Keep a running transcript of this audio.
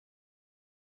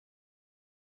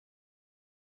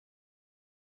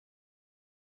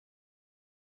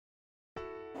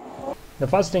The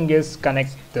first thing is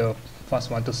connect the first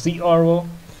one to CRO,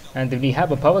 and then we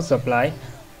have a power supply.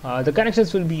 The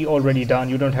connections will be already done.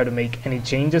 You don't have to make any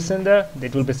changes in there.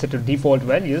 It will be set to default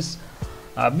values.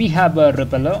 We have a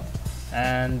repeller,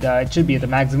 and it should be at the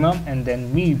maximum, and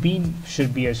then beam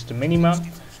should be at the minimum,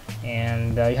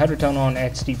 and you have to turn on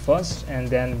HD first and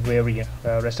then vary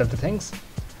rest of the things.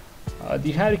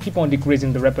 You have to keep on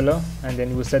decreasing the repeller, and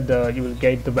then you will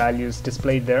get the values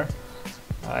displayed there.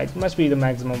 It must be the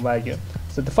maximum value.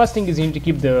 So the first thing is you need to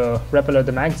keep the repeller at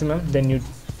the maximum. Then you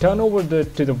turn over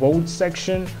to the volt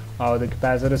section, or the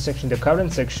capacitor section, the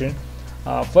current section.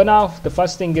 For now, the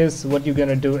first thing is what you're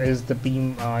gonna do is the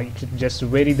beam. You should just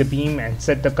vary the beam and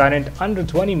set the current under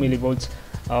 20 millivolts.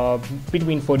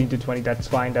 Between 14 to 20, that's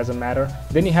fine, doesn't matter.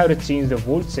 Then you have to change the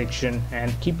volt section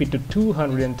and keep it to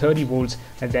 230 volts,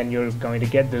 and then you're going to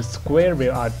get this square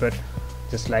wave output,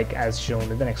 just like as shown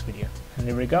in the next video. And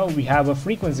there we go, we have a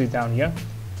frequency down here,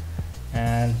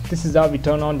 and this is how we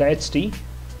turn on the HD.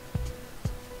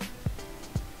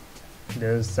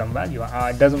 There's some value.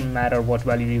 It doesn't matter what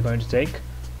value you're going to take,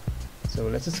 so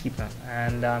let's just keep on,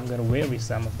 and I'm going to vary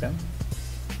some of them.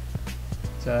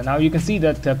 So now you can see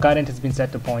that the current has been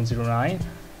set to 0.09,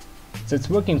 so it's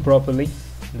working properly.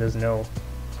 There's no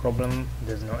problem,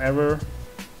 there's no error.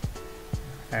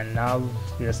 And now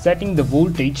we are setting the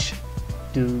voltage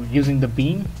to using the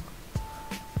beam.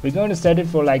 We're going to set it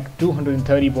for like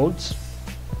 230 volts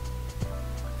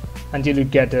until you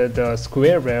get the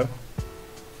square wave.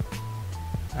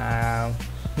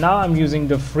 Now I'm using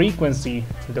the frequency,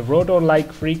 the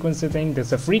rotor-like frequency thing.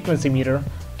 There's a frequency meter.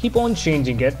 Keep on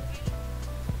changing it,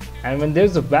 and when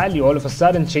there's a value all of a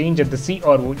sudden change at the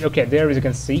CRO. Okay, there as you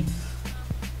can see,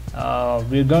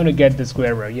 we're going to get the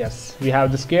square wave. Yes, we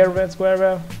have the square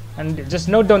wave, and just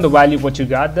note down the value what you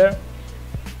got there.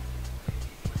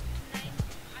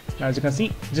 Now as you can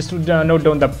see, just to note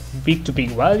down the peak to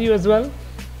peak value as well.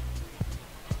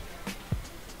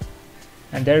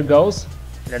 And there it goes.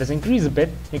 Let us increase a bit.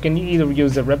 You can either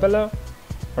use the repeller,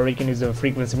 or you can use a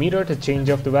frequency meter to change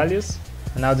off the values.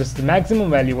 And now this is the maximum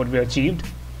value what we achieved.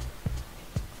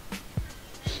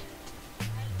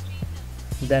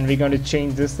 Then we're going to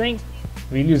change this thing.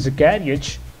 We'll use the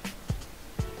carriage,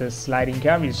 the sliding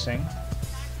carriage thing.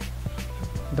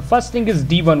 The first thing is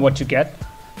D1, what you get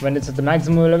when it's at the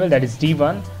maximum level, that is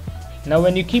D1. Now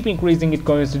when you keep increasing, it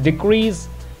goes to decrease,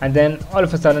 and then all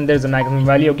of a sudden there's a maximum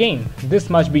value again. This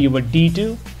must be your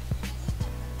D2,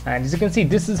 and as you can see,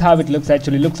 this is how it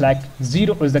actually looks like.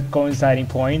 0 is the coinciding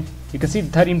point. You can see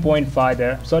 13.5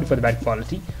 there. Sorry for the bad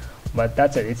quality, but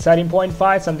that's it. It's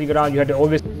 13.5, something around. You have to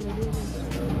always.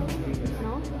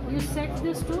 Now you set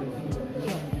this to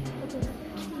here.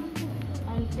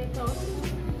 I'll take out.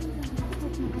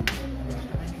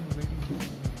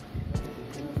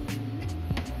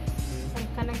 And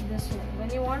connect this here. When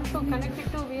you want to connect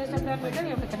it to Vswr meter, you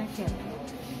have to connect here.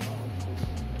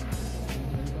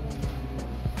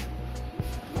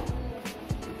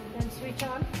 Then switch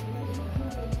on.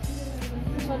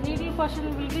 So needle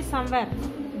position will be somewhere.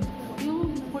 You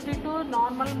put it to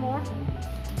normal mode.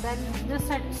 Then this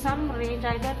at some range,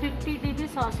 either 50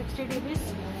 dBs or 60 dBs.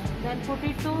 Then put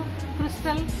it to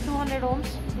crystal 200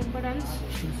 ohms impedance.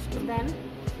 Then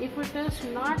if it is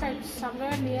not at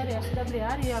somewhere near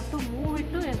SWR, you have to move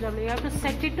it to SWR. You have to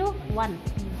set it to 1.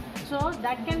 So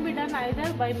that can be done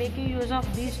either by making use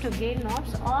of these two gain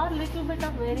knobs, or little bit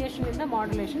of variation in the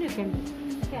modulation you can do.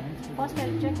 Okay, first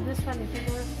I'll check this one if it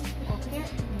is okay. Okay,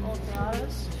 or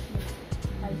else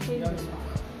I'll change this one.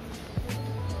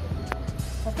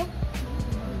 Okay.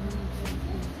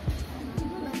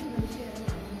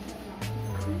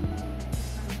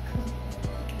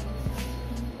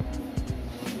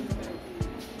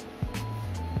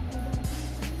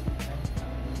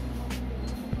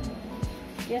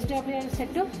 SWR is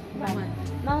set to 1.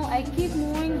 Now I keep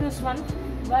moving this one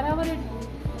wherever it.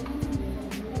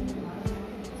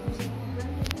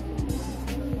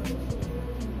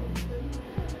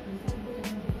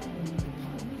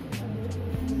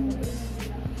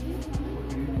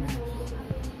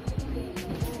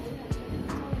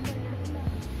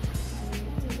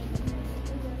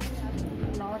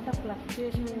 Lot of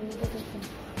fluctuation in the system.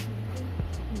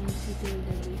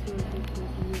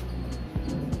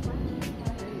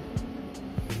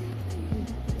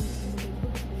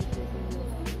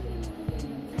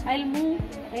 I'll move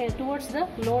towards the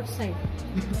load side.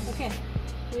 Okay,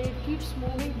 so it keeps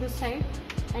moving this side,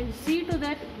 and see to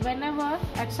that whenever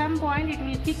at some point it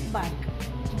will kick back.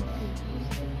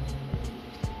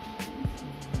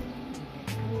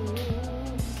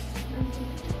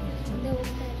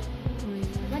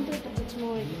 It's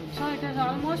moving. So it is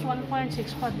almost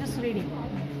 1.6 for this reading.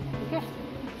 Okay,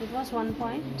 it it was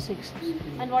 1.6.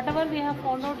 And whatever we have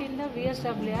found out in the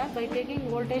Vswr by taking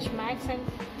voltage max and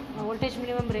voltage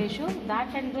minimum ratio,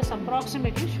 that and this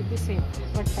approximately should be same,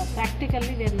 but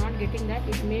practically we are not getting that.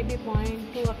 It may be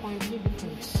 0.2 or 0.3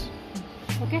 difference.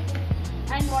 Okay,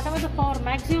 and whatever the power,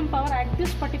 maximum power at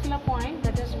this particular point,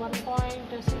 that is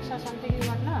 1.6 or something you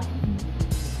got now.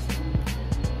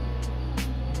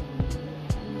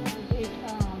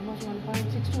 Almost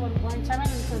 1.6 to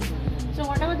 1.7. So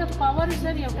whatever the power is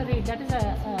there, you have to read. That is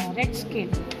a red scale.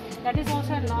 That is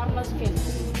also a normal scale.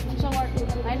 So what?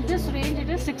 And this range, it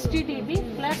is 60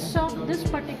 dB plus of this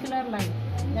particular line.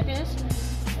 That is,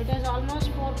 it is almost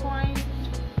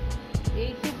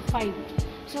 4.8 to 5.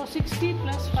 So 60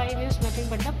 plus 5 is nothing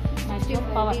but the maximum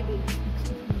power.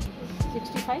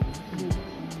 65.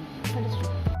 Understood.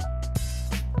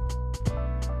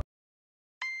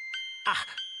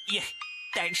 Yeah,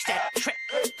 don't step.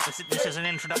 This is an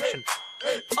introduction.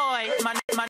 Oi, my